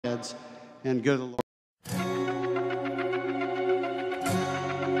kids and go to the Lord.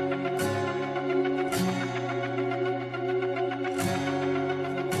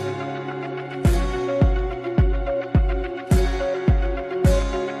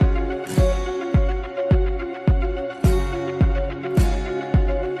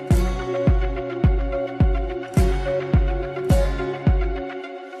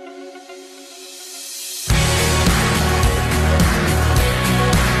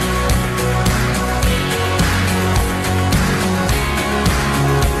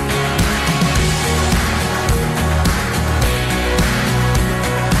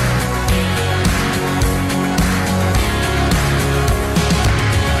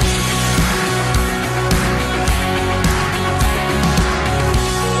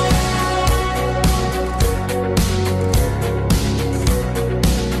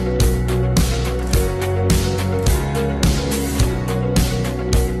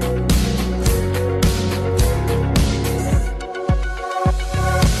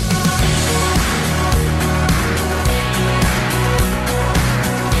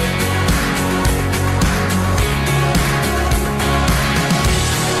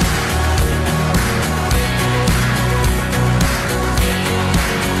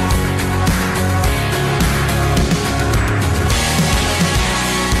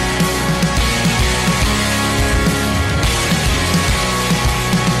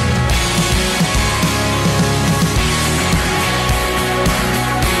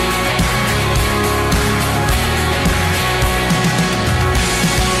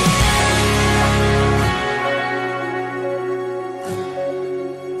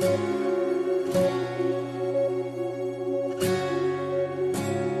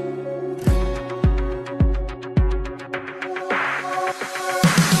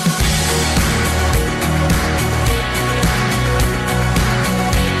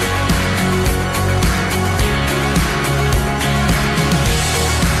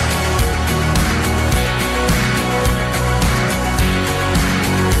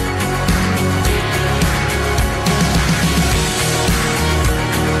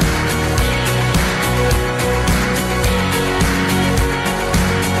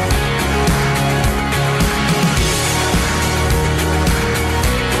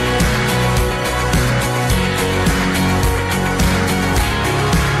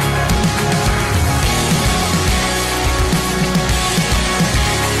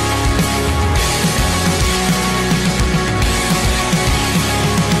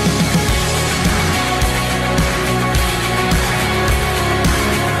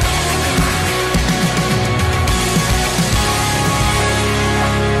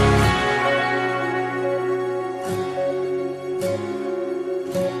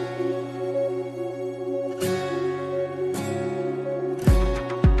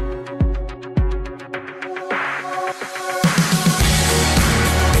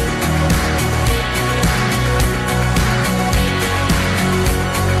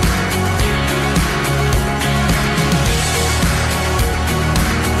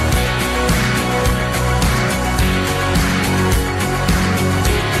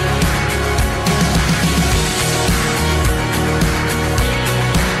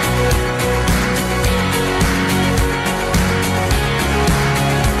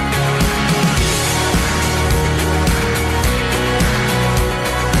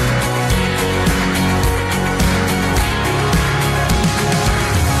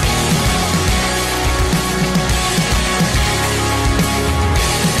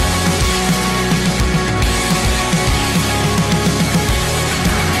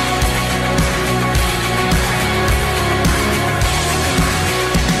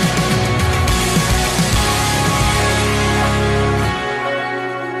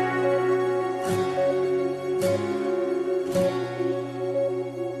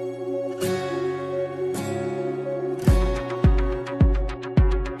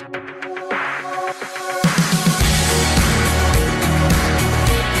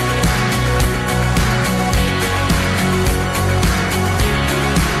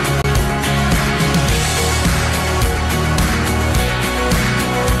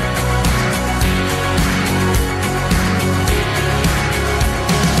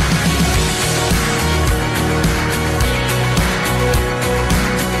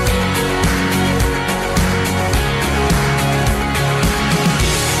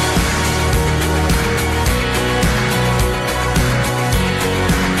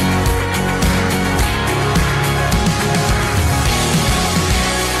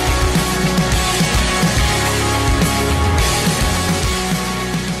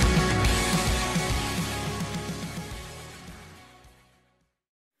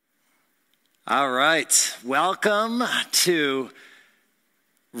 All right, welcome to,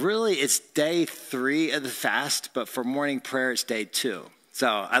 really it's day 3 of the fast, but for morning prayer it's day 2. So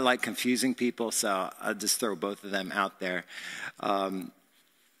I like confusing people, so I'll just throw both of them out there.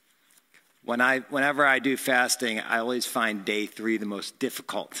 Whenever I do fasting, I always find day 3 the most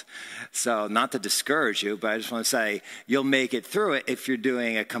difficult. So not to discourage you, but I just want to say you'll make it through it if you're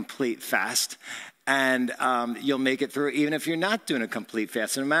doing a complete fast. And you'll make it through even if you're not doing a complete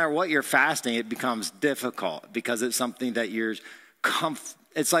fast. So no matter what you're fasting, it becomes difficult because it's something that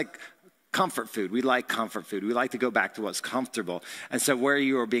it's like comfort food. We like comfort food. We like to go back to what's comfortable. And so where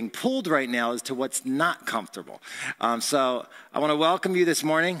you are being pulled right now is to what's not comfortable. So I want to welcome you this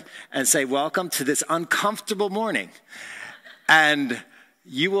morning and say welcome to this uncomfortable morning. And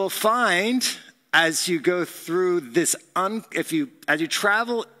you will find as you go through this, as you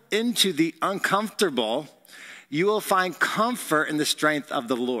travel into the uncomfortable, you will find comfort in the strength of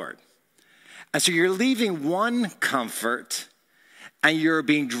the Lord. And so you're leaving one comfort and you're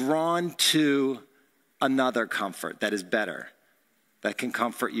being drawn to another comfort that is better, that can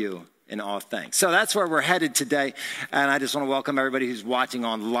comfort you in all things. So that's where we're headed today. And I just want to welcome everybody who's watching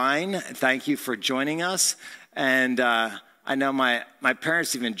online. Thank you for joining us. And I know my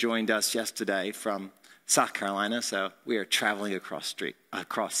parents even joined us yesterday from South Carolina, so we are traveling across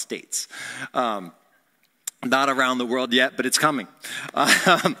states. Not around the world yet, but it's coming.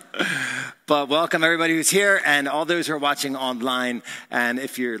 But welcome everybody who's here and all those who are watching online. And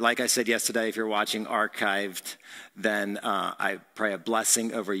if you're, like I said yesterday, if you're watching archived, then I pray a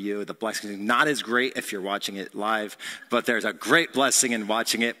blessing over you. The blessing is not as great if you're watching it live, but there's a great blessing in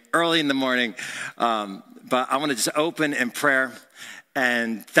watching it early in the morning. But I want to just open in prayer.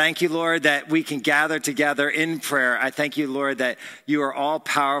 And thank you, Lord, that we can gather together in prayer. I thank you, Lord, that you are all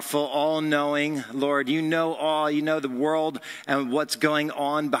powerful, all knowing. Lord, you know all. You know the world and what's going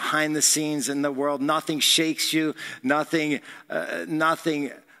on behind the scenes in the world. Nothing shakes you. Nothing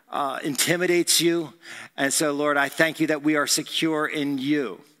intimidates you. And so, Lord, I thank you that we are secure in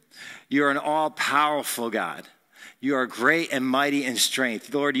you. You're an all-powerful God. You are great and mighty in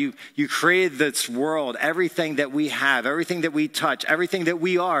strength. Lord, you created this world, everything that we have, everything that we touch, everything that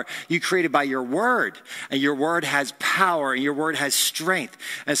we are, you created by your word. And your word has power and your word has strength.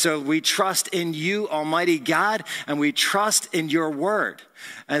 And so we trust in you, Almighty God, and we trust in your word.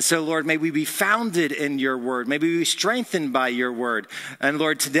 And so, Lord, may we be founded in your word. May we be strengthened by your word. And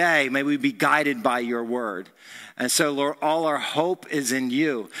Lord, today, may we be guided by your word. And so, Lord, all our hope is in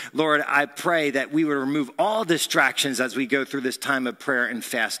you. Lord, I pray that we would remove all distractions as we go through this time of prayer and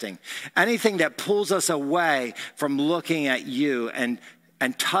fasting. Anything that pulls us away from looking at you and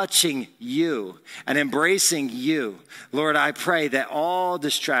touching you and embracing you. Lord, I pray that all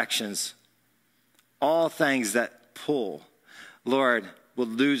distractions, all things that pull, Lord, will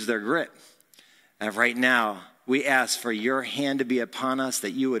lose their grip. And right now, we ask for your hand to be upon us,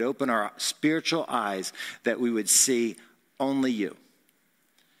 that you would open our spiritual eyes, that we would see only you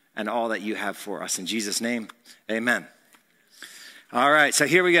and all that you have for us. In Jesus' name, amen. All right, so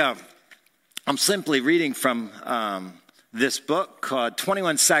here we go. I'm simply reading from this book called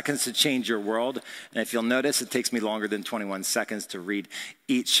 21 Seconds to Change Your World. And if you'll notice, it takes me longer than 21 seconds to read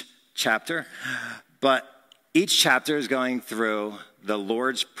each chapter. But each chapter is going through the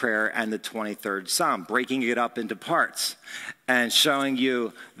Lord's Prayer and the 23rd Psalm, breaking it up into parts and showing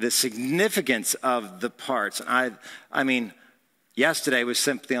you the significance of the parts. I mean, yesterday was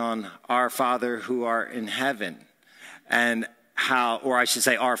simply on Our Father who art in heaven, and how, or I should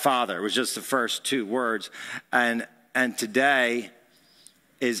say Our Father, it was just the first 2 words. And today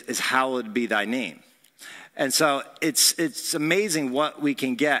is hallowed be thy name. And so it's amazing what we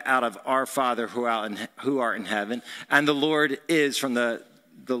can get out of Our Father who art in heaven, and the Lord is from the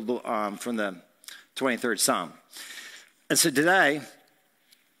 23rd Psalm. And so today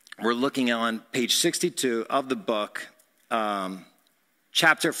we're looking on page 62 of the book,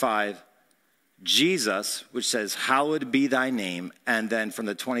 chapter 5, Jesus, which says, "Hallowed be thy name," and then from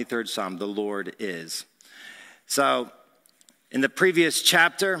the 23rd Psalm, "The Lord is." So in the previous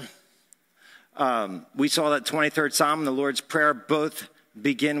chapter, we saw that 23rd Psalm and the Lord's Prayer both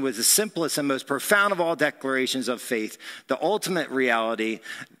begin with the simplest and most profound of all declarations of faith, the ultimate reality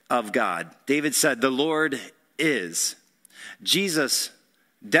of God. David said, "The Lord is." Jesus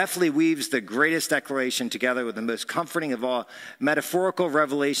deftly weaves the greatest declaration together with the most comforting of all metaphorical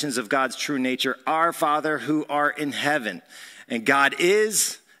revelations of God's true nature, "Our Father who art in heaven." And God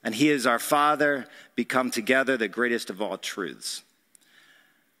is, and he is our Father, become together the greatest of all truths.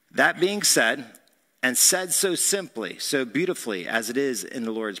 That being said, and said so simply, so beautifully as it is in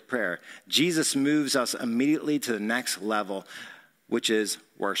the Lord's Prayer, Jesus moves us immediately to the next level, which is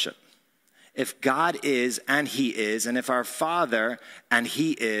worship. If God is, and he is, and if our Father, and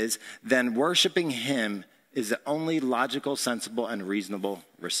he is, then worshiping him is the only logical, sensible, and reasonable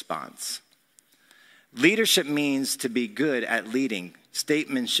response. Leadership means to be good at leading.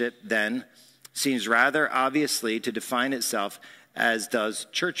 Statesmanship, then, seems rather obviously to define itself as does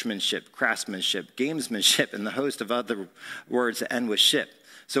churchmanship, craftsmanship, gamesmanship, and the host of other words that end with ship.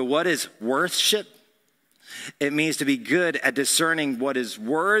 So what is worthship? It means to be good at discerning what is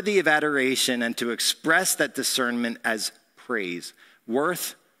worthy of adoration and to express that discernment as praise.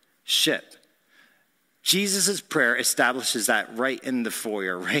 Worthship. Jesus' prayer establishes that right in the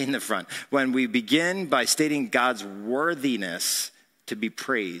foyer, right in the front, when we begin by stating God's worthiness to be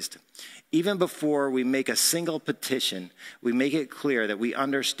praised. Even before we make a single petition, we make it clear that we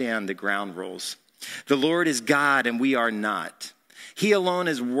understand the ground rules. The Lord is God and we are not. He alone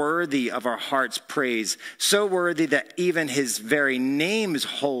is worthy of our heart's praise, so worthy that even his very name is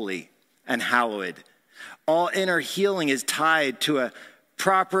holy and hallowed. All inner healing is tied to a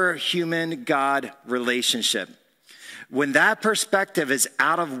proper human-God relationship. When that perspective is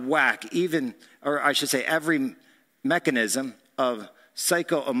out of whack, every mechanism of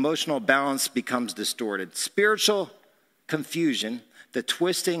psycho-emotional balance becomes distorted. Spiritual confusion, the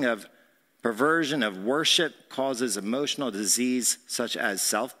twisting of perversion of worship, causes emotional disease such as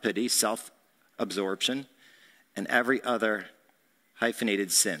self-pity, self-absorption, and every other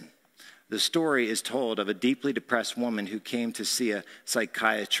hyphenated sin. The story is told of a deeply depressed woman who came to see a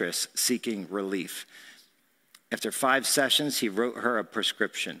psychiatrist seeking relief. After 5 sessions, he wrote her a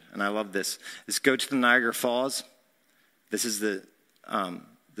prescription. And I love this. Let's go to the Niagara Falls. This is the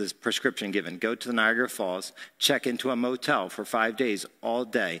prescription given. Go to the Niagara Falls, check into a motel for 5 days all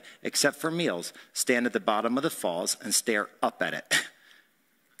day, except for meals. Stand at the bottom of the falls and stare up at it.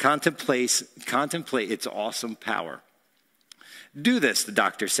 Contemplate its awesome power. Do this, the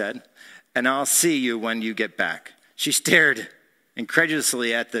doctor said, and I'll see you when you get back. She stared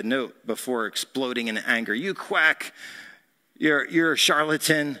incredulously at the note before exploding in anger. You quack. You're a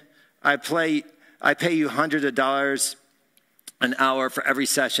charlatan. I pay you hundreds of dollars an hour for every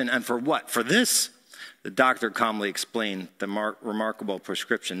session, and for what? For this? The doctor calmly explained the remarkable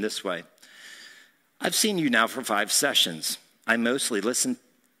prescription this way. I've seen you now for 5 sessions. I mostly listened,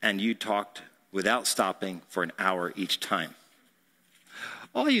 and you talked without stopping for an hour each time.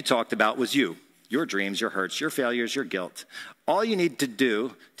 All you talked about was you, your dreams, your hurts, your failures, your guilt. All you need to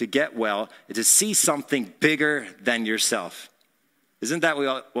do to get well is to see something bigger than yourself. Isn't that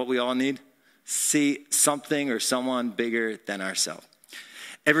what we all need? See something or someone bigger than ourselves.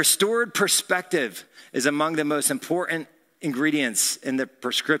 A restored perspective is among the most important ingredients in the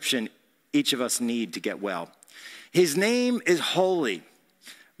prescription each of us need to get well. His name is holy.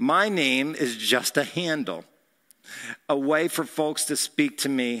 My name is just a handle, a way for folks to speak to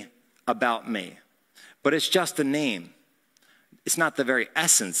me about me. But it's just a name. It's not the very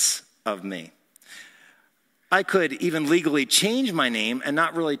essence of me. I could even legally change my name and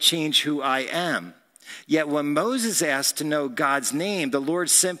not really change who I am. Yet when Moses asked to know God's name, the Lord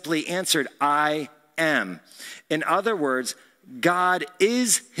simply answered, I am. In other words, God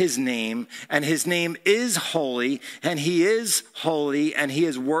is his name, and his name is holy, and he is holy, and he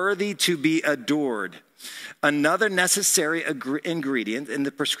is worthy to be adored. Another necessary ingredient in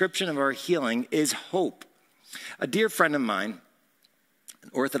the prescription of our healing is hope. A dear friend of mine, an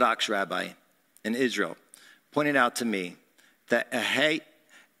Orthodox rabbi in Israel, pointed out to me that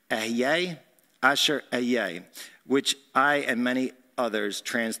Ehyeh Asher Ehyeh, which I and many others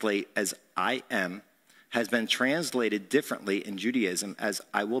translate as I am, has been translated differently in Judaism as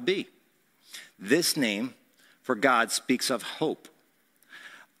I will be. This name for God speaks of hope.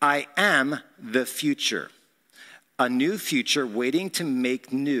 I am the future, a new future waiting to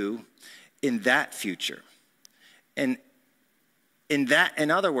make new in that future. And in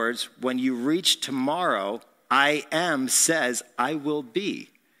other words, when you reach tomorrow, I am says I will be.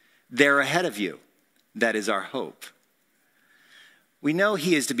 There ahead of you. That is our hope. We know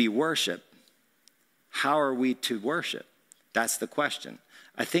he is to be worshiped. How are we to worship? That's the question.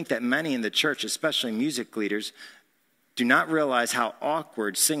 I think that many in the church, especially music leaders, do not realize how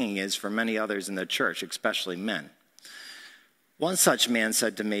awkward singing is for many others in the church, especially men. One such man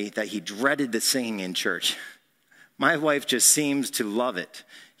said to me that he dreaded the singing in church. My wife just seems to love it.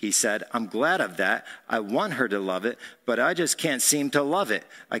 He said, I'm glad of that. I want her to love it, but I just can't seem to love it.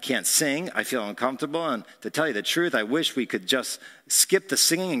 I can't sing. I feel uncomfortable. And to tell you the truth, I wish we could just skip the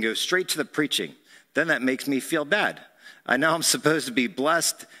singing and go straight to the preaching. Then that makes me feel bad. I know I'm supposed to be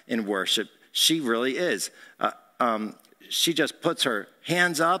blessed in worship. She really is. She just puts her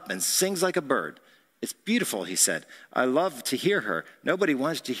hands up and sings like a bird. It's beautiful, he said. I love to hear her. Nobody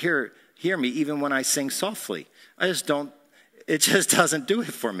wants to hear hear me even when I sing softly. It just doesn't do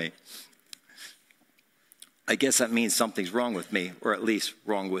it for me. I guess that means something's wrong with me, or at least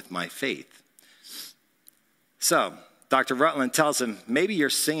wrong with my faith. So, Dr. Rutland tells him, maybe you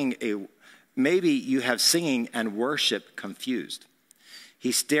have singing and worship confused.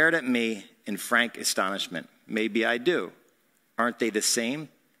 He stared at me in frank astonishment. Maybe I do. Aren't they the same?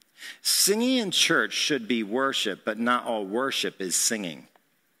 Singing in church should be worship, but not all worship is singing.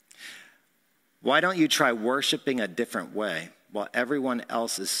 Why don't you try worshiping a different way? While everyone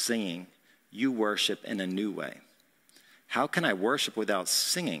else is singing, you worship in a new way. How can I worship without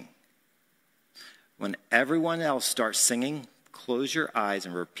singing? When everyone else starts singing, close your eyes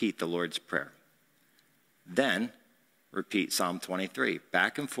and repeat the Lord's Prayer. Then repeat Psalm 23,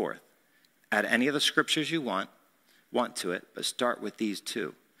 back and forth. Add any of the scriptures you want to it, but start with these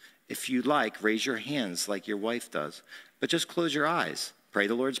two. If you like, raise your hands like your wife does, but just close your eyes. Pray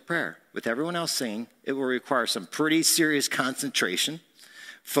the Lord's Prayer. With everyone else singing, it will require some pretty serious concentration.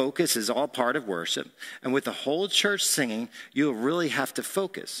 Focus is all part of worship. And with the whole church singing, you'll really have to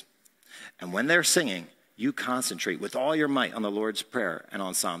focus. And when they're singing, you concentrate with all your might on the Lord's Prayer and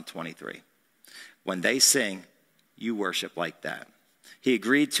on Psalm 23. When they sing, you worship like that. He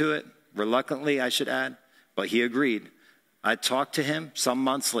agreed to it, reluctantly, I should add, but he agreed. I talked to him some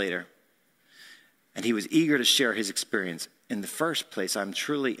months later, and he was eager to share his experience. In the first place, I'm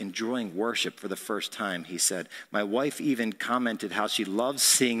truly enjoying worship for the first time, he said. My wife even commented how she loves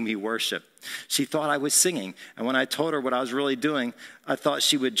seeing me worship. She thought I was singing, and when I told her what I was really doing, I thought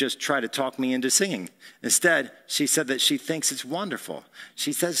she would just try to talk me into singing. Instead, she said that she thinks it's wonderful.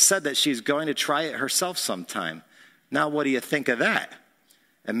 She said that she's going to try it herself sometime. Now, what do you think of that?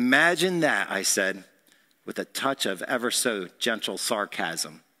 Imagine that, I said, with a touch of ever so gentle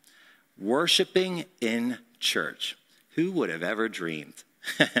sarcasm. Worshiping in church. Who would have ever dreamed?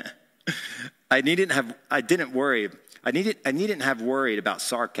 I needn't have worried about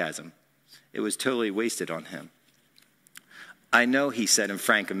sarcasm. It was totally wasted on him. I know, he said in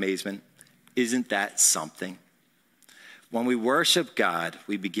frank amazement. Isn't that something? When we worship God,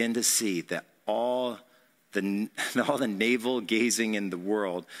 we begin to see that all the navel gazing in the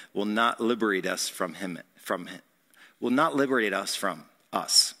world will not liberate us from him. Will not liberate us from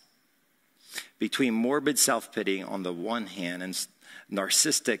us. Between morbid self-pity on the one hand and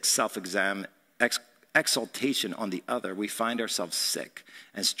narcissistic self-exaltation on the other, we find ourselves sick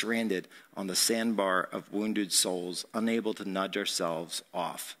and stranded on the sandbar of wounded souls, unable to nudge ourselves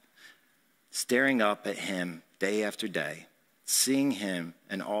off. Staring up at him day after day, seeing him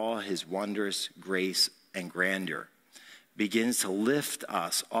in all his wondrous grace and grandeur, begins to lift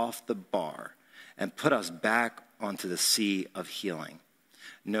us off the bar and put us back onto the sea of healing.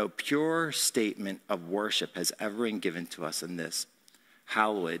 No pure statement of worship has ever been given to us in this.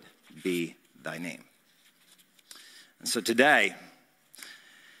 Hallowed be thy name. And so today,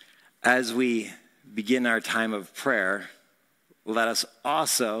 as we begin our time of prayer, let us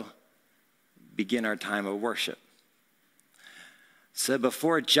also begin our time of worship. So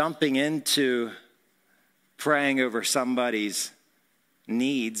before jumping into praying over somebody's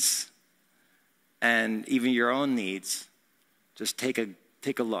needs and even your own needs, just take a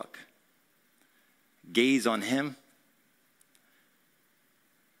look. Gaze on him.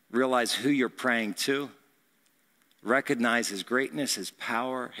 Realize who you're praying to. Recognize his greatness, his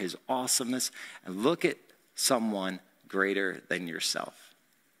power, his awesomeness, and look at someone greater than yourself.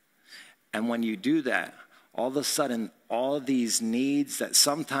 And when you do that, all of a sudden, all of these needs that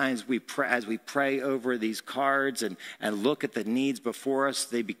sometimes we pray, as we pray over these cards and look at the needs before us,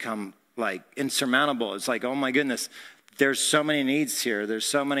 they become like insurmountable. It's like, oh my goodness, there's so many needs here. There's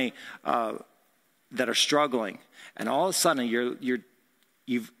so many that are struggling. And all of a sudden,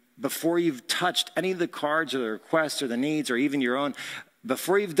 before you've touched any of the cards or the requests or the needs or even your own,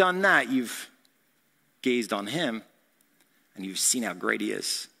 before you've done that, you've gazed on him and you've seen how great he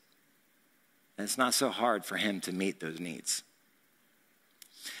is. And it's not so hard for him to meet those needs.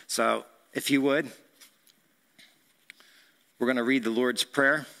 So, if you would, we're going to read the Lord's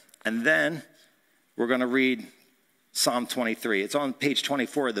Prayer, and then we're going to read Psalm 23. It's on page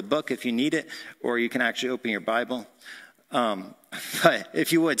 24 of the book if you need it, or you can actually open your Bible. But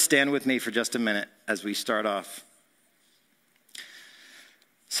if you would, stand with me for just a minute as we start off.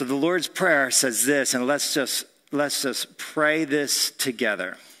 So the Lord's Prayer says this, and let's just pray this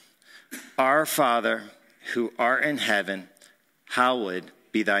together. Our Father, who art in heaven, hallowed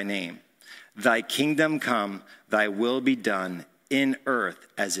be thy name. Thy kingdom come, thy will be done in earth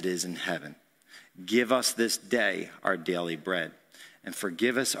as it is in heaven. Give us this day our daily bread, and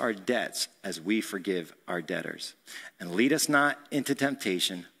forgive us our debts as we forgive our debtors. And lead us not into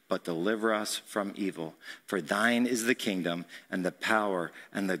temptation, but deliver us from evil. For thine is the kingdom and the power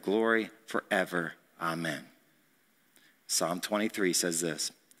and the glory forever. Amen. Psalm 23 says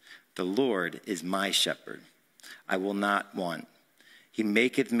this, the Lord is my shepherd. I will not want. He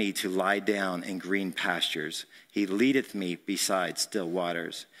maketh me to lie down in green pastures. He leadeth me beside still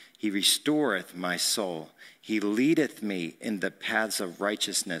waters. He restoreth my soul. He leadeth me in the paths of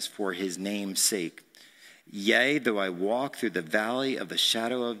righteousness for his name's sake. Yea, though I walk through the valley of the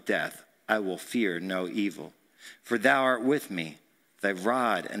shadow of death, I will fear no evil. For thou art with me. Thy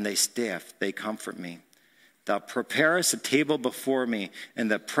rod and thy staff, they comfort me. Thou preparest a table before me in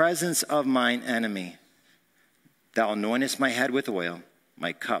the presence of mine enemy. Thou anointest my head with oil,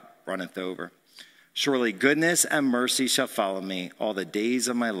 my cup runneth over. Surely goodness and mercy shall follow me all the days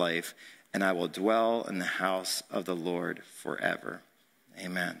of my life, and I will dwell in the house of the Lord forever.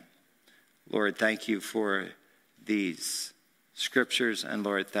 Amen. Lord, thank you for these scriptures, and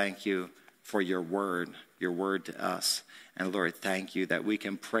Lord, thank you for your word to us. And Lord, thank you that we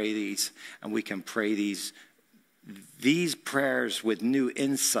can pray these, and we can pray these prayers with new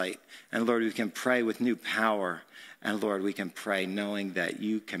insight. And Lord, we can pray with new power. And Lord, we can pray knowing that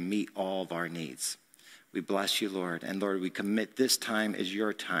you can meet all of our needs. We bless you, Lord. And Lord, we commit this time as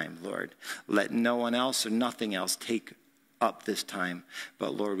your time, Lord. Let no one else or nothing else take up this time.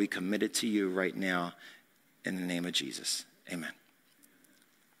 But Lord, we commit it to you right now in the name of Jesus. Amen.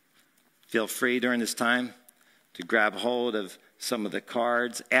 Feel free during this time to grab hold of some of the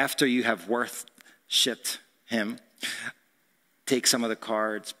cards. After you have worshiped him, take some of the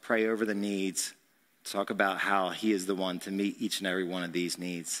cards, pray over the needs, talk about how he is the one to meet each and every one of these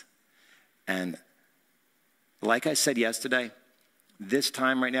needs. And like I said yesterday, this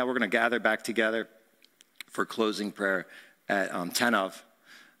time right now, we're going to gather back together for closing prayer at 10 of.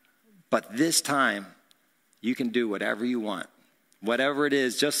 But this time, you can do whatever you want. Whatever it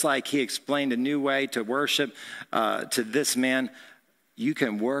is, just like he explained a new way to worship to this man, you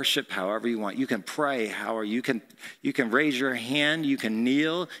can worship however you want. You can pray however you can raise your hand, you can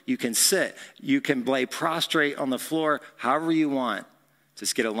kneel, you can sit, you can lay prostrate on the floor, however you want.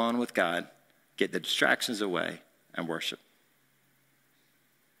 Just get alone with God, get the distractions away, and worship.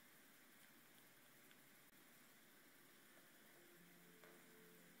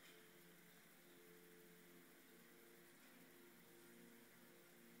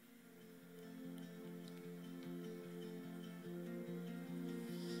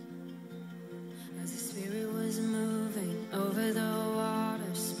 As the Spirit was moving over the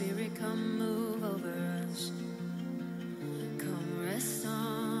water, Spirit, come move over us. Come rest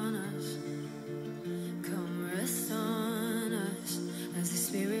on us. Come rest on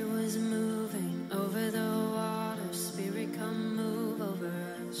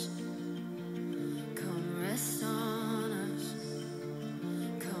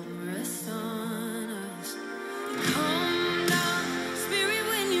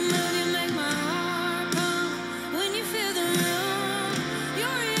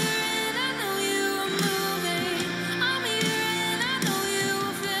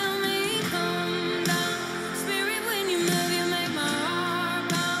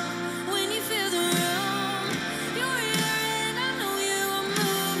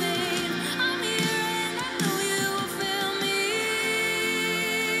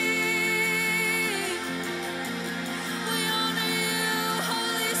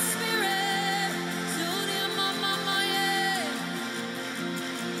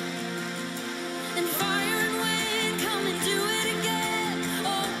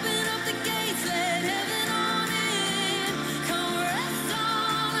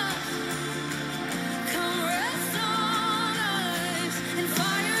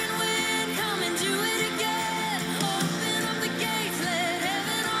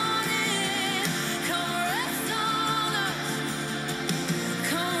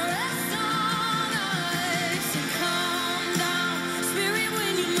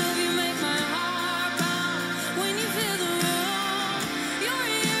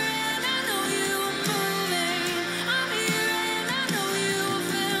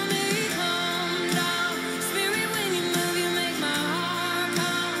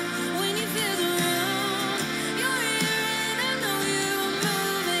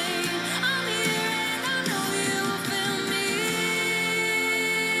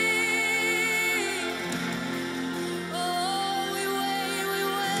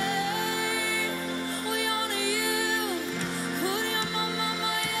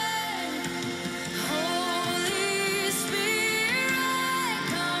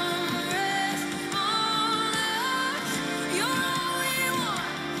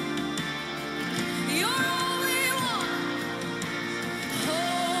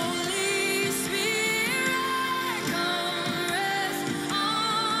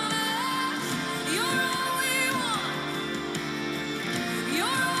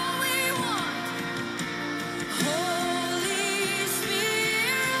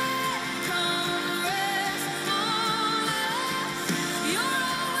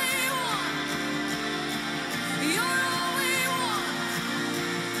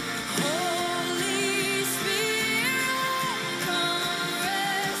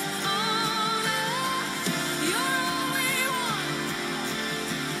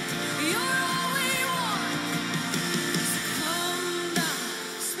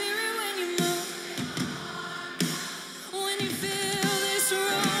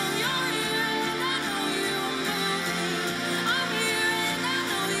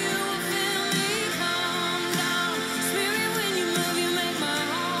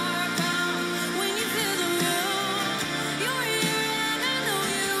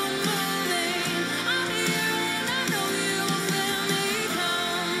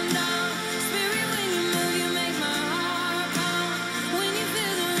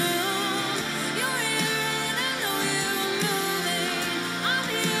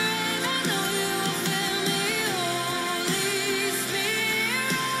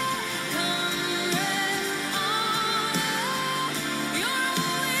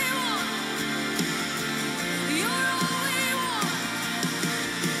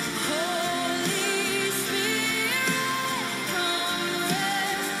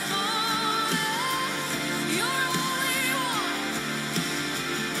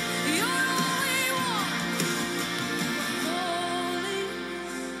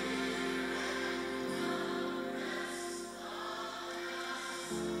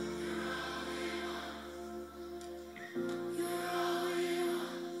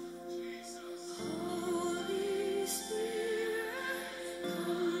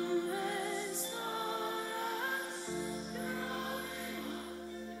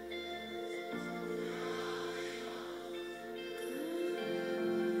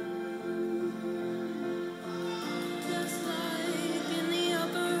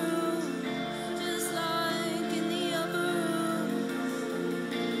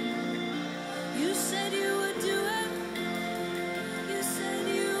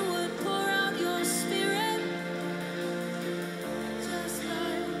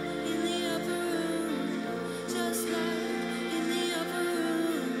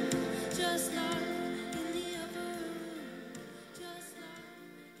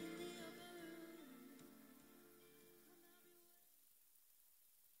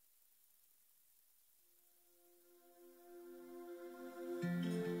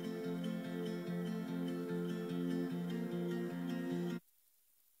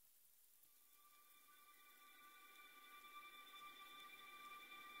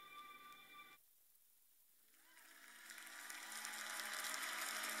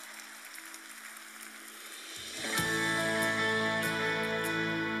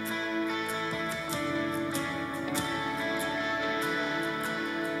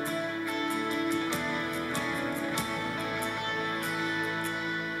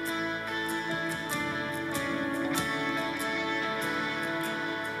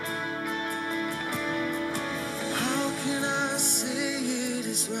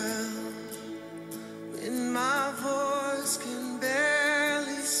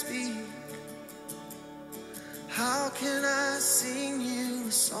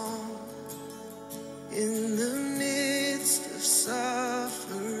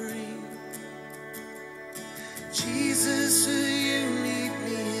Jesus, will you meet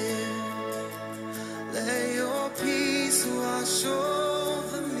me here? Let your peace wash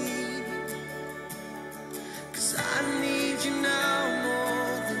over me. 'Cause I need you now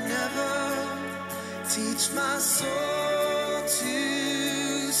more than ever. Teach my soul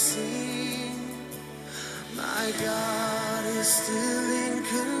to sing. My God is still in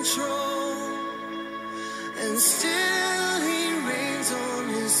control, and still he reigns on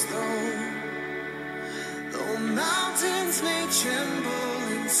his throne. Though mountains may tremble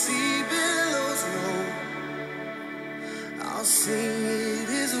and sea billows roll, I'll sing it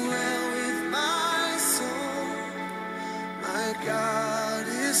is well with my soul. My God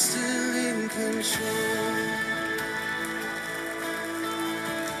is still in control.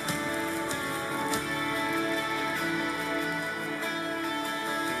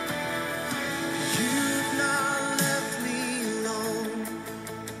 You've not left me alone.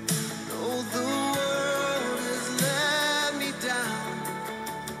 Though the world has let me down,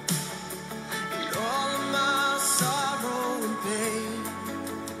 and all of my sorrow and pain,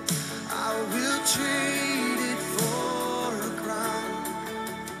 I will trade it for a crown.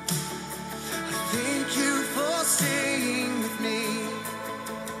 I thank you for staying with me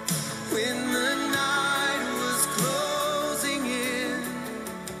when the night was closing in.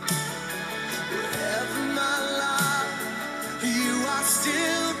 Wherever my life, you are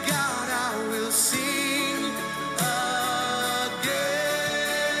still God. I will sing again.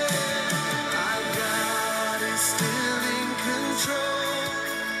 My God is still in control,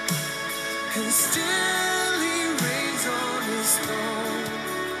 and still he reigns on his throne.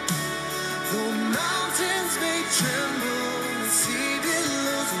 Though mountains may tremble and sea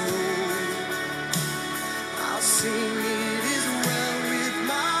billows roll, I'll sing it is well with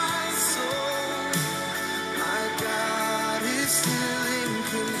my soul. My God is still in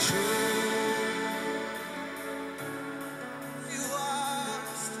control. You are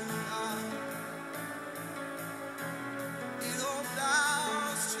still God. It all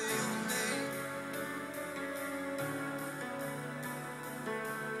bows to your name.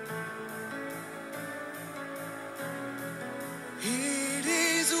 It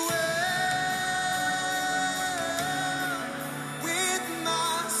is well with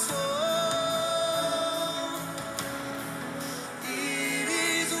my soul. It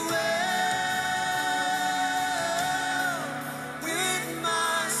is well with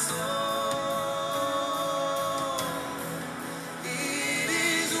my soul. It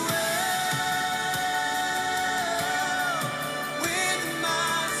is well with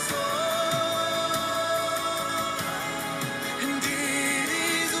my soul. And it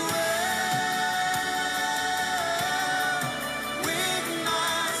is well with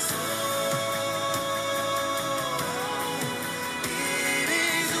my soul. It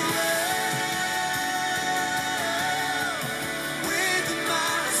is well with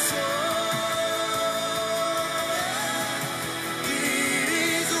my soul. It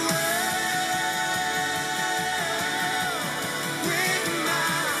is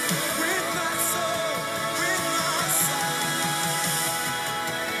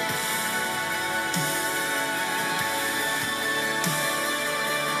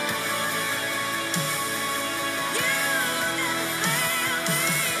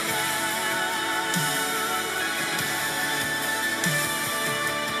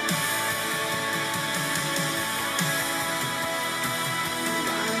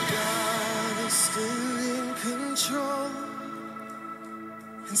My God is still in control,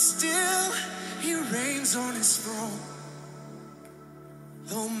 and still he reigns on his throne.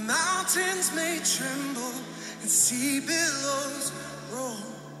 Though mountains may tremble and sea billows roll,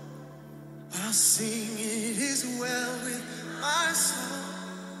 I'll sing it is well with my soul.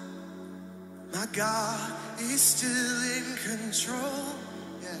 My God is still in control.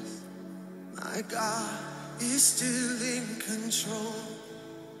 Yes, my God is still in control.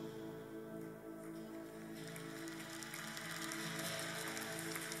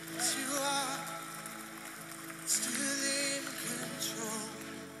 You are still in control.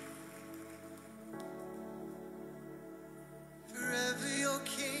 Forever your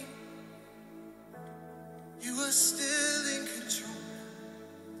king, you are still in control.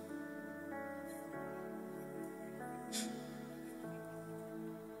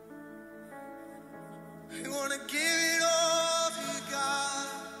 We want to give it all to you, God.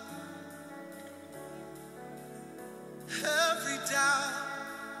 Every doubt,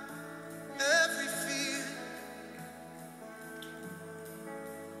 every fear,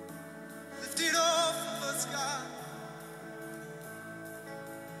 lift it off of us, God.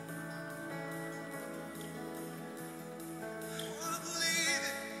 I want to believe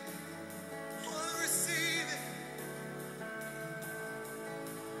it, I want to receive it.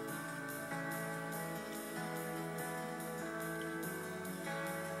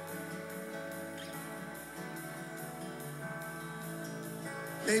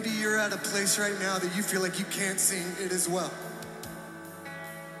 Maybe you're at a place right now that you feel like you can't sing it as well.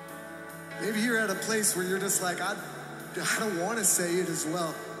 Maybe you're at a place where you're just like, I don't want to say it as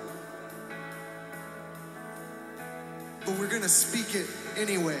well. But we're going to speak it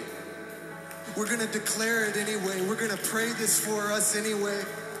anyway. We're going to declare it anyway. We're going to pray this for us anyway.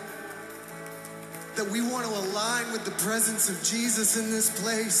 That we want to align with the presence of Jesus in this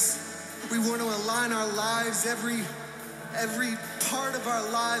place. We want to align our lives, every part of our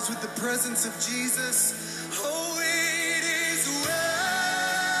lives with the presence of Jesus. Oh, it is well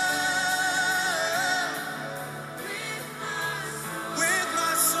with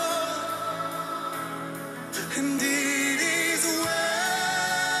my soul, and it is well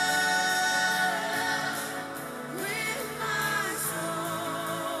with my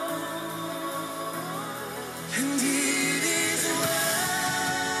soul, and it is well.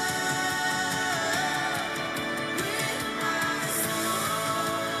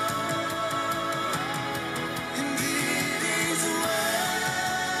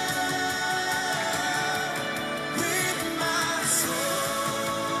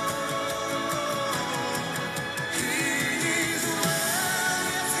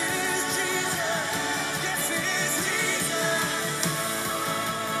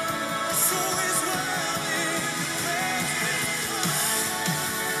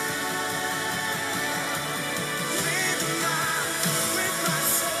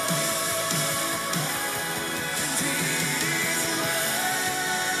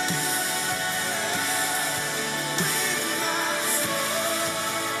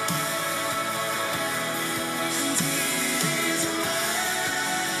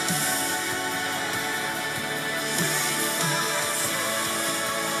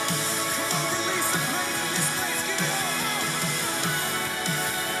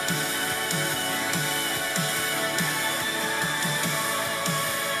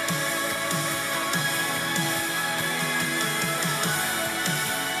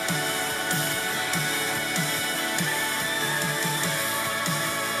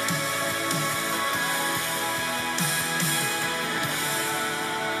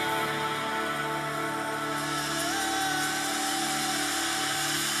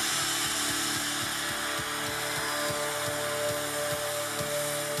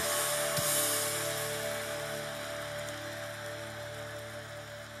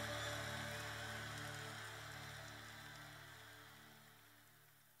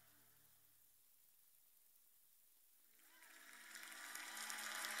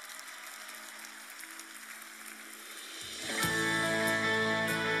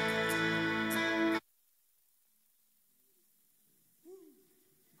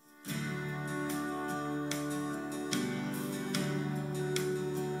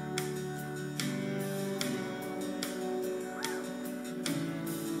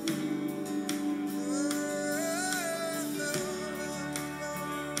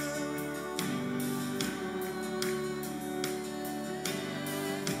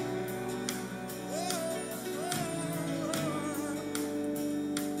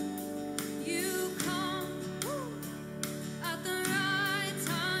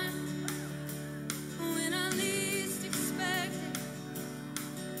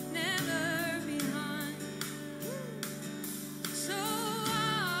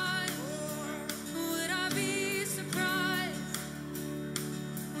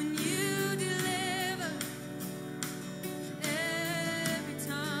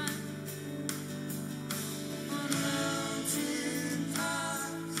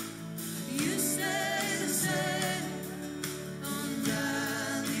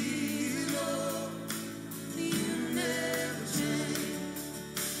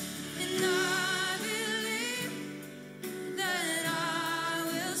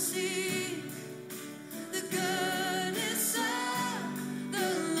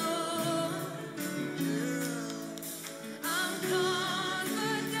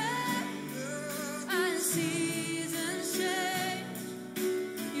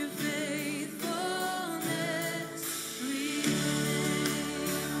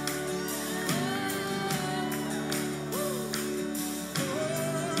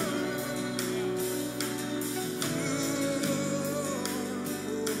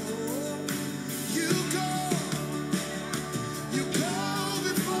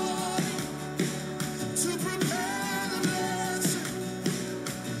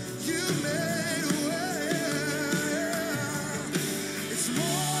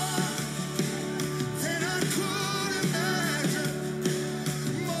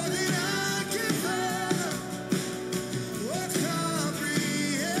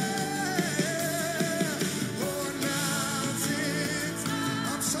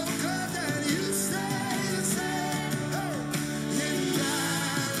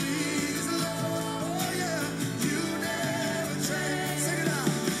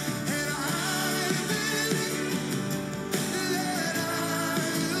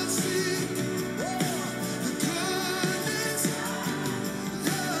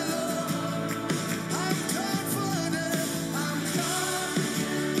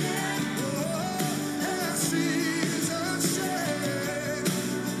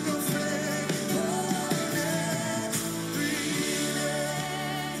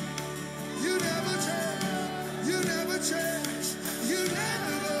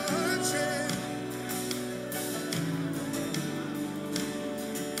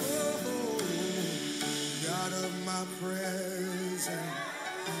 my present,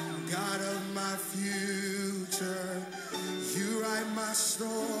 God of my future. You write my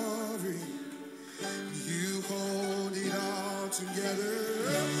story. You hold it all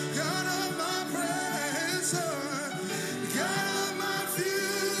together. God of my present, God of my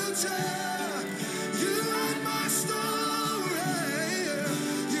future. You write my story.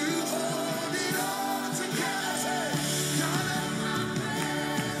 You hold it all together. God of my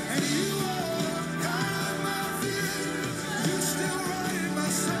present, and you are God of my future. You still write my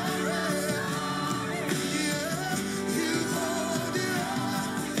story. Yeah, you hold it all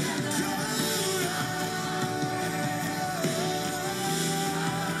together.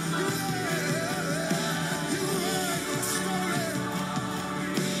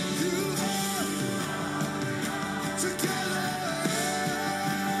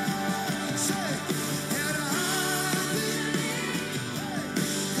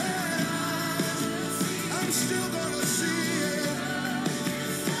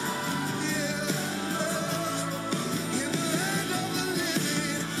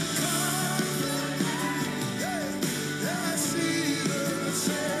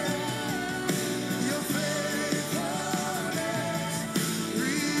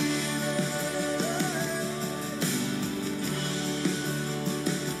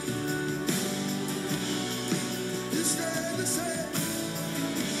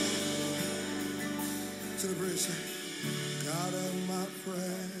 To the bridge, say, God of my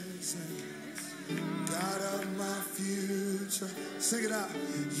present, God of my future. Sing it out.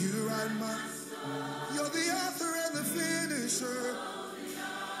 You write my, you're the author and the finisher.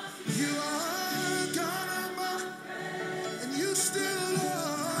 You are God of my, and you still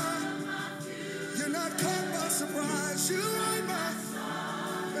are. You're not caught by surprise. You write my,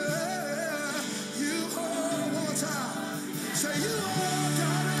 you hold one more time. Say you are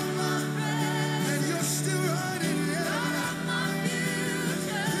God of my, and you're still writing.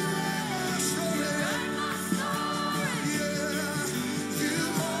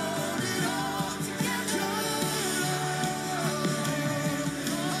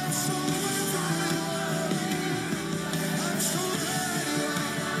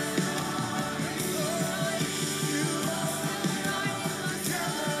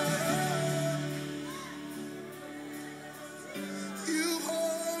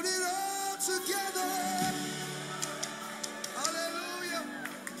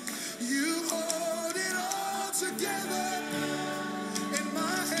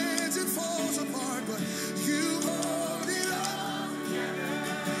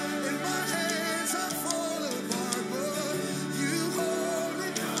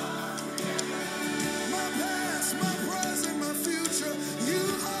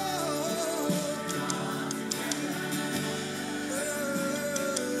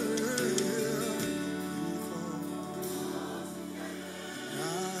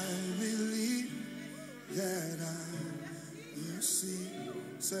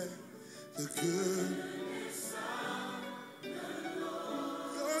 Say the goodness of the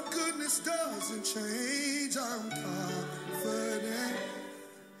Lord. Your goodness doesn't change. I'm confident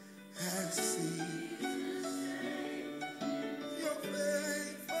as see your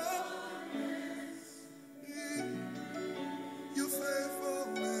faithfulness. Your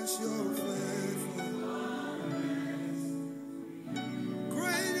faithfulness, your faithfulness.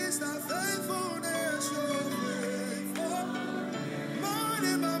 Great is thy faithfulness, your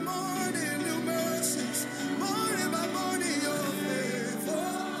morning, you're faithful.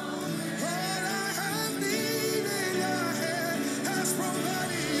 All I have needed,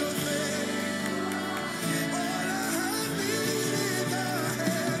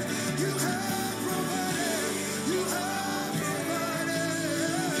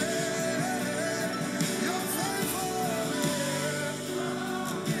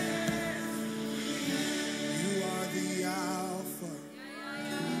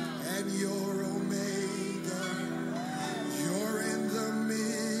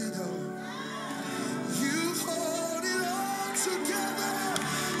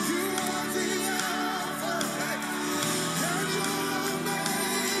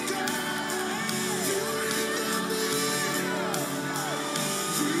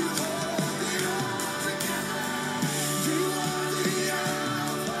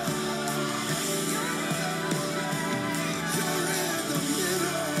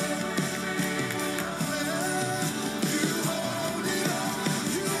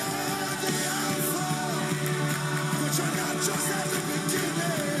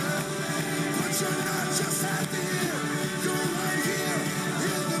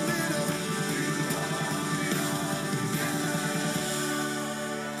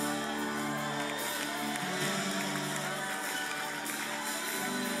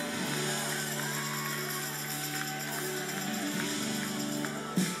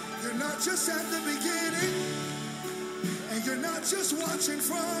 just at the beginning, and you're not just watching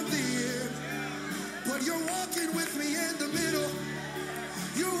from the end, but you're walking with me in the middle.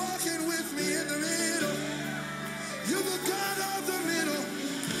 You're walking with me in the middle. You're the God of the middle.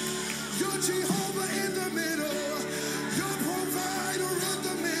 You're Jehovah in the middle. You're provider in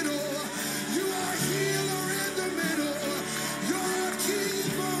the middle. You are healer in the middle. You're a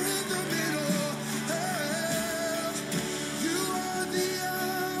keeper in the middle. Hey, you are the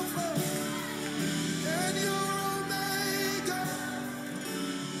Alpha and you're Omega.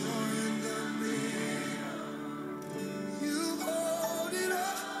 You're in the middle. You hold it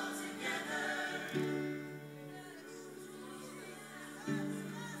up.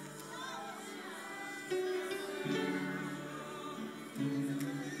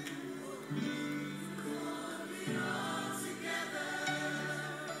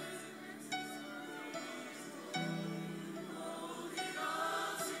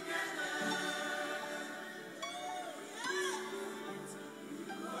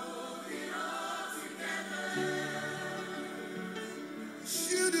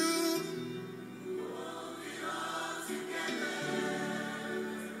 You do.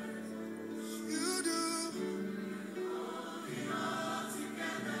 You do.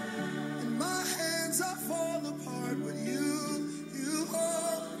 In my hands I fall apart, but you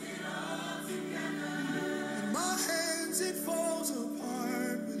hold. In my hands it falls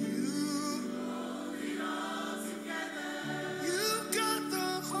apart, but you've got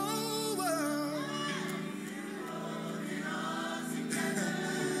the whole world.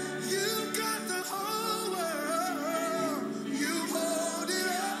 You've got the whole world. You hold it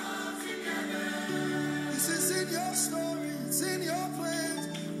up. This is in your story. It's in your plans.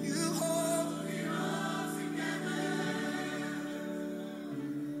 You hold it all together.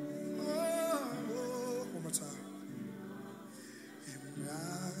 Oh, one more time. And I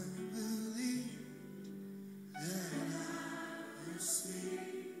believe that I will see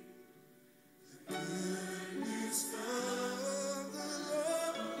the goodness of the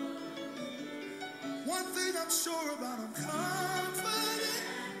Lord. One thing I'm sure about, I'm confident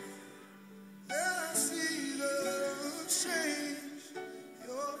that I see the change,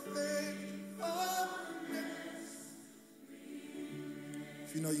 your faithfulness. If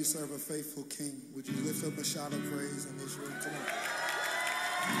you know you serve a faithful King, would you lift up a shout of praise in this room? Come on.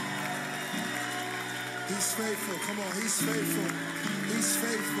 He's faithful. Come on. He's faithful. He's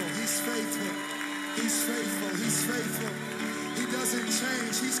faithful. He's faithful. He's faithful. He's faithful. He doesn't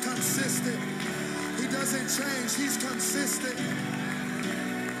change. He's consistent. He doesn't change. He's consistent.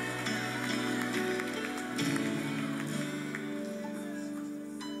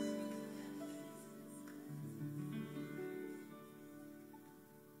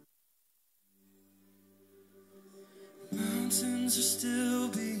 Mountains are still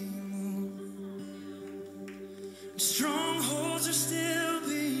being moved. Strongholds are still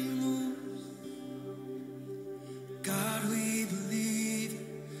being moved. God, we believe it.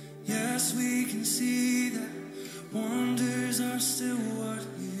 Yes, we can see that wonders are still what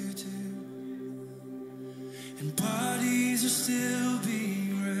you do. And bodies are still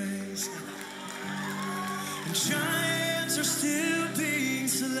being raised. And giants are still being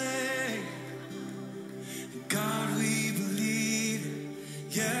slain. God, we believe it.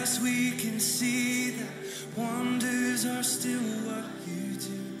 Yes, we can see that wonders are still what you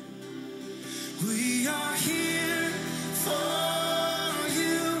do. We are here for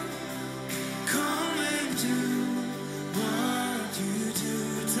you. Come and do what you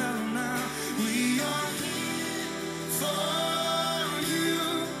do. Tell them now. We are here for you.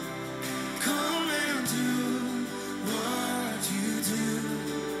 Come and do what you do.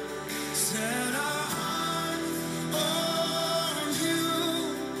 Set our heart on you.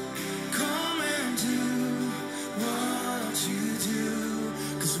 Come and do what you do.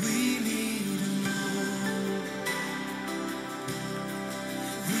 'Cause we need a move.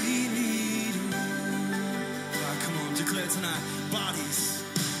 We need a move. All right, come on, declare tonight. Bodies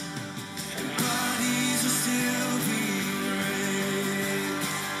are still being raised.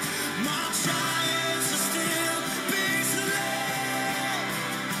 My giants are still being slain.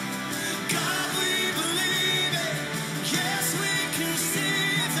 God, we believe it. Yes, we can see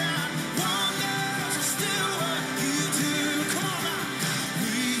that wonders are still what you do. Come on now.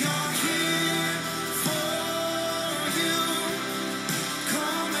 We are here for you.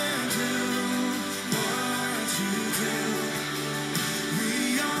 Come and do what you do.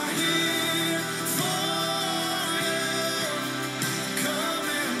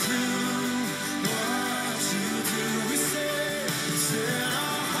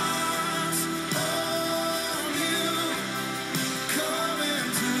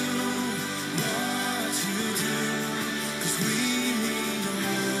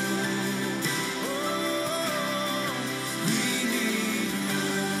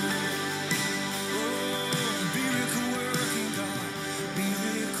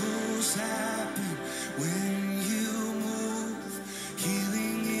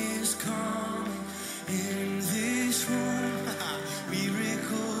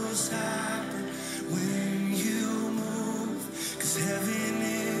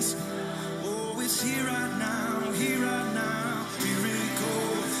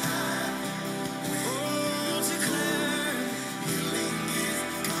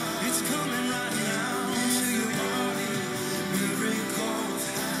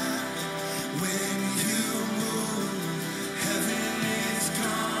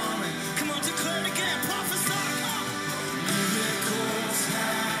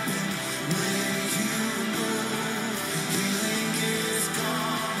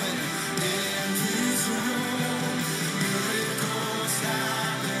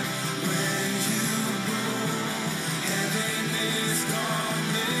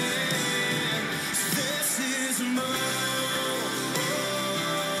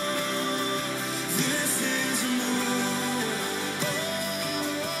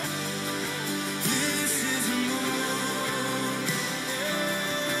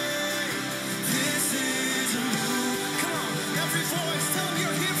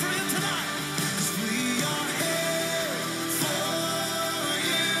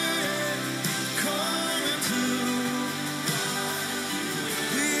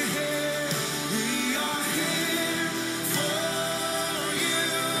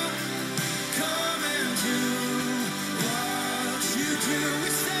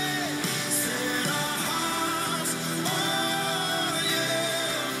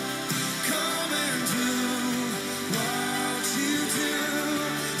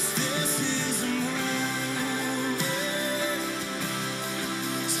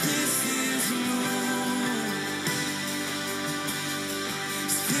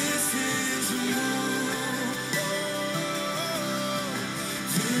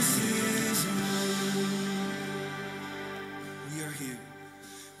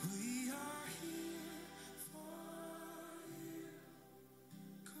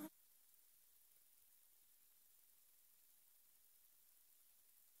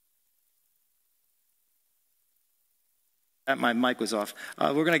 My mic was off.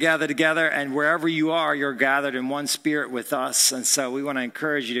 We're going to gather together, and wherever you are, you're gathered in one spirit with us. And so we want to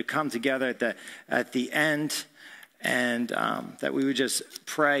encourage you to come together at the end, and that we would just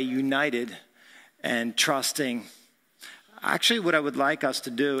pray united and trusting. Actually, what I would like us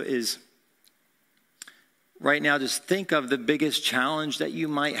to do is right now just think of the biggest challenge that you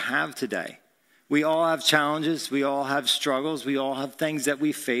might have today. We all have challenges. We all have struggles. We all have things that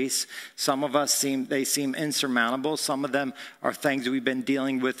we face. Some of us seem insurmountable. Some of them are things that we've been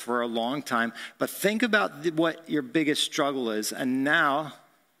dealing with for a long time. But think about what your biggest struggle is. And now,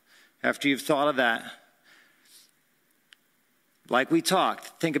 after you've thought of that, like we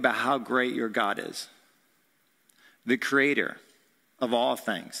talked, think about how great your God is. The creator of all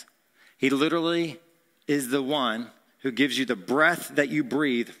things. He literally is the one who gives you the breath that you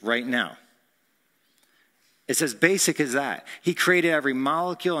breathe right now. It's as basic as that. He created every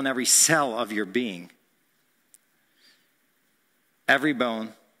molecule and every cell of your being. Every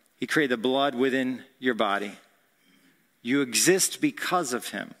bone. He created the blood within your body. You exist because of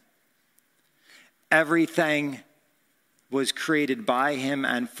him. Everything was created by him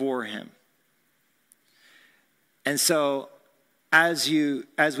and for him. And so as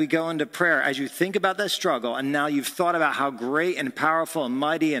we go into prayer, as you think about that struggle, and now you've thought about how great and powerful and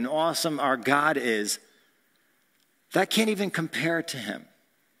mighty and awesome our God is, that can't even compare to him.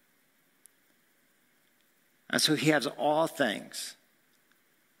 And so he has all things.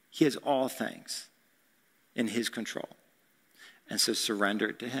 He has all things in his control. And so surrender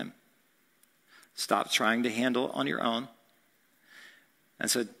it to him. Stop trying to handle it on your own.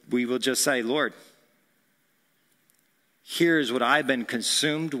 And so we will just say, Lord, here's what I've been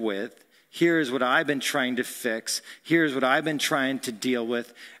consumed with. Here's what I've been trying to fix. Here's what I've been trying to deal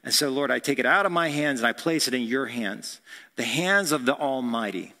with. And so, Lord, I take it out of my hands and I place it in your hands. The hands of the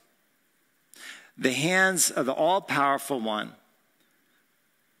Almighty. The hands of the all-powerful one.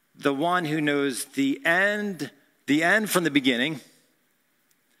 The one who knows the end from the beginning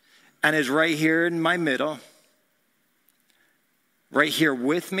and is right here in my middle. Right here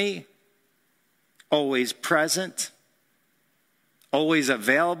with me. Always present. Always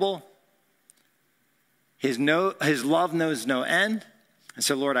available. His love knows no end. And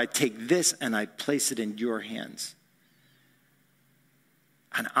so, Lord, I take this and I place it in your hands.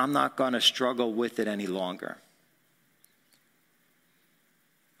 And I'm not going to struggle with it any longer.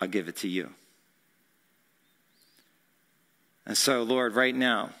 I'll give it to you. And so, Lord, right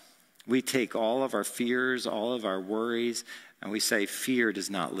now, we take all of our fears, all of our worries, and we say, fear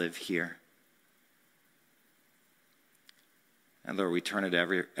does not live here. And Lord, we turn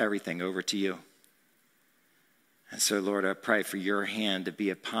everything over to you. And so, Lord, I pray for your hand to be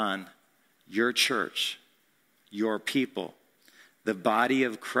upon your church, your people, the body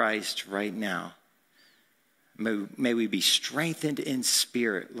of Christ right now. May we be strengthened in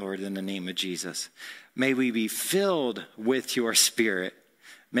spirit, Lord, in the name of Jesus. May we be filled with your spirit.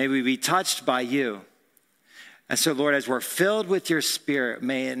 May we be touched by you. And so, Lord, as we're filled with your spirit,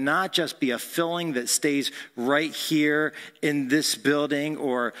 may it not just be a filling that stays right here in this building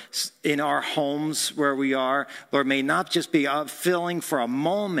or in our homes where we are. Lord, may it not just be a filling for a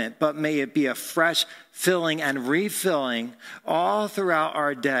moment, but may it be a fresh filling and refilling all throughout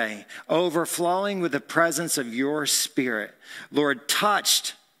our day, overflowing with the presence of your spirit. Lord,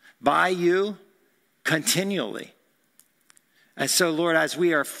 touched by you continually. And so, Lord, as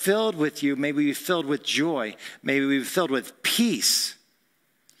we are filled with you, may we be filled with joy. May we be filled with peace.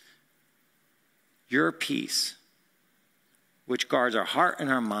 Your peace, which guards our heart and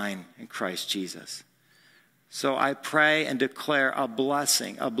our mind in Christ Jesus. So I pray and declare a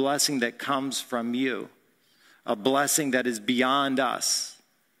blessing that comes from you, a blessing that is beyond us.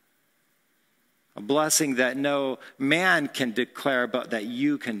 A blessing that no man can declare, but that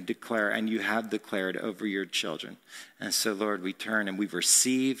you can declare, and you have declared over your children. And so, Lord, we turn and we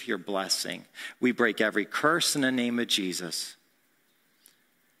receive your blessing. We break every curse in the name of Jesus.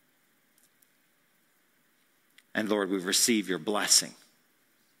 And, Lord, we receive your blessing.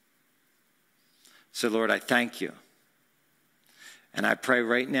 So, Lord, I thank you. And I pray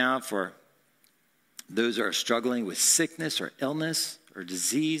right now for those who are struggling with sickness or illness or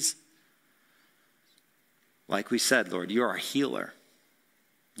disease. Like we said, Lord, you are a healer.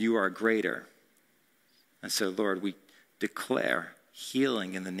 You are greater. And so, Lord, we declare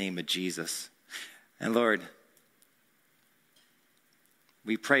healing in the name of Jesus. And, Lord,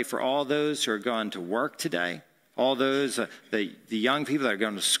 we pray for all those who are going to work today, all those, the young people that are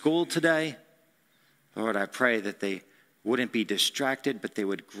going to school today. Lord, I pray that they wouldn't be distracted, but they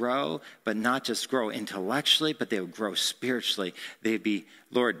would grow, but not just grow intellectually, but they would grow spiritually. They'd be,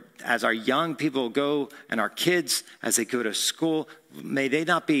 Lord, as our young people go and our kids, as they go to school, may they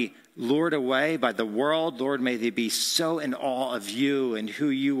not be lured away by the world. Lord, may they be so in awe of you and who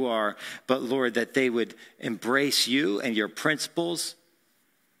you are, but Lord, that they would embrace you and your principles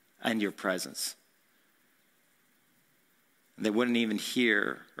and your presence. And they wouldn't even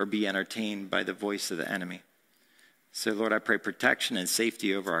hear or be entertained by the voice of the enemy. So, Lord, I pray protection and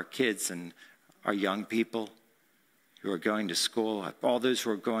safety over our kids and our young people who are going to school, all those who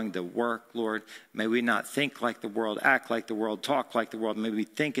are going to work, Lord. May we not think like the world, act like the world, talk like the world. May we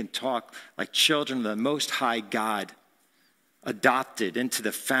think and talk like children of the Most High God, adopted into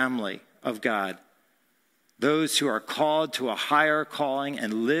the family of God. Those who are called to a higher calling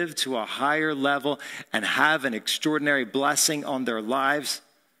and live to a higher level and have an extraordinary blessing on their lives.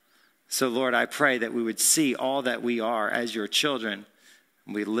 So, Lord, I pray that we would see all that we are as your children,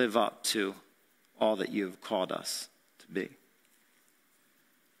 and we live up to all that you have called us to be.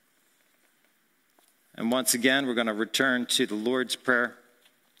 And once again, we're going to return to the Lord's Prayer,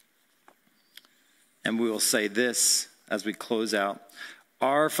 and we will say this as we close out.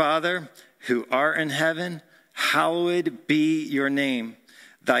 Our Father, who art in heaven, hallowed be your name.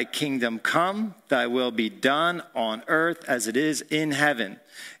 Thy kingdom come, thy will be done on earth as it is in heaven.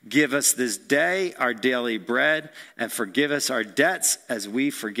 Give us this day our daily bread, and forgive us our debts as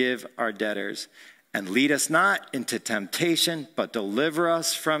we forgive our debtors. And lead us not into temptation, but deliver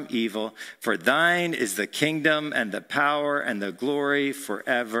us from evil. For thine is the kingdom and the power and the glory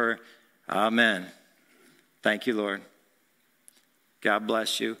forever. Amen. Thank you, Lord. God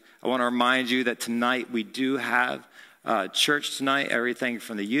bless you. I want to remind you that tonight we do have church tonight, everything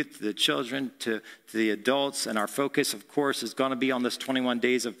from the youth to the children to the adults. And our focus, of course, is going to be on this 21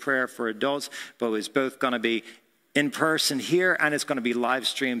 days of prayer for adults, but it's both going to be in person here and it's going to be live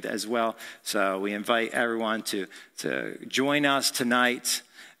streamed as well. So we invite everyone to join us tonight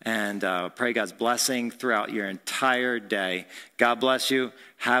and pray God's blessing throughout your entire day. God bless you.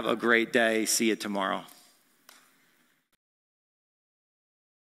 Have a great day. See you tomorrow.